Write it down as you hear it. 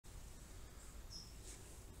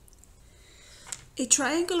A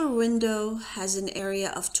triangular window has an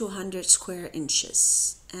area of 200 square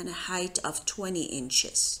inches and a height of 20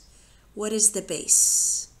 inches. What is the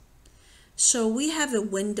base? So we have a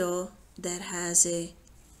window that has a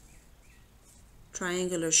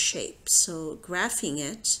triangular shape. So graphing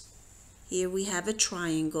it, here we have a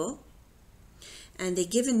triangle, and they've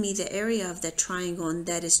given me the area of that triangle, and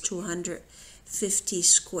that is 250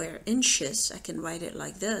 square inches. I can write it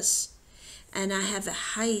like this. And I have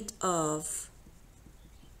a height of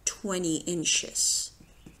 20 inches.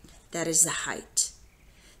 That is the height.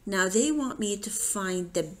 Now they want me to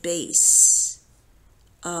find the base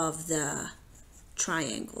of the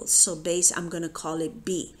triangle. So base, I'm going to call it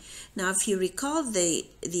B. Now if you recall, the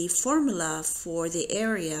formula for the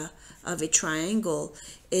area of a triangle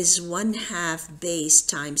is 1/2 base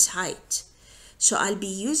times height. So I'll be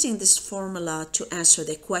using this formula to answer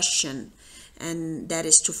the question, and that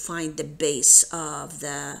is to find the base of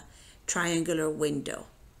the triangular window.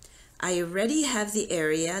 I already have the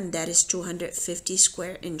area, and that is 250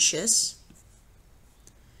 square inches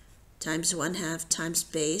times 1/2 times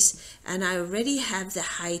base, and I already have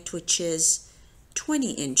the height, which is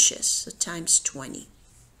 20 inches, so times 20.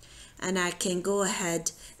 And I can go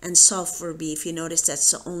ahead and solve for B. If you notice, that's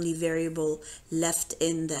the only variable left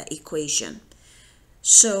in the equation.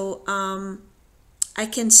 So I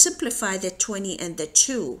can simplify the 20 and the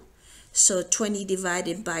 2. So 20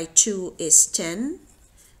 divided by 2 is 10,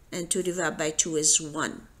 and 2 divided by 2 is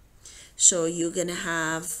 1. So you're going to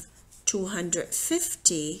have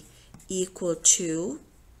 250 equal to,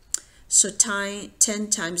 so 10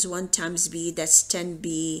 times 1 times B, that's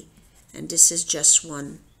 10B, and this is just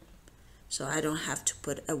 1. So I don't have to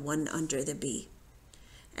put a 1 under the B.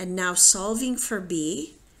 And now solving for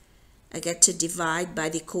B, I get to divide by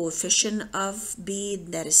the coefficient of B,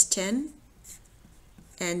 that is 10,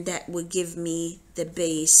 and that will give me the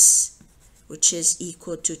base, which is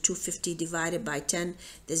equal to 250 divided by 10.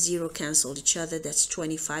 The 0 cancel each other. That's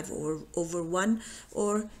 25 over 1,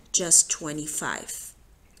 or just 25.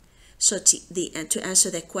 So to answer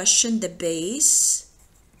the question, the base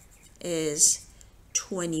is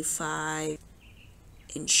 25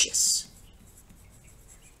 inches.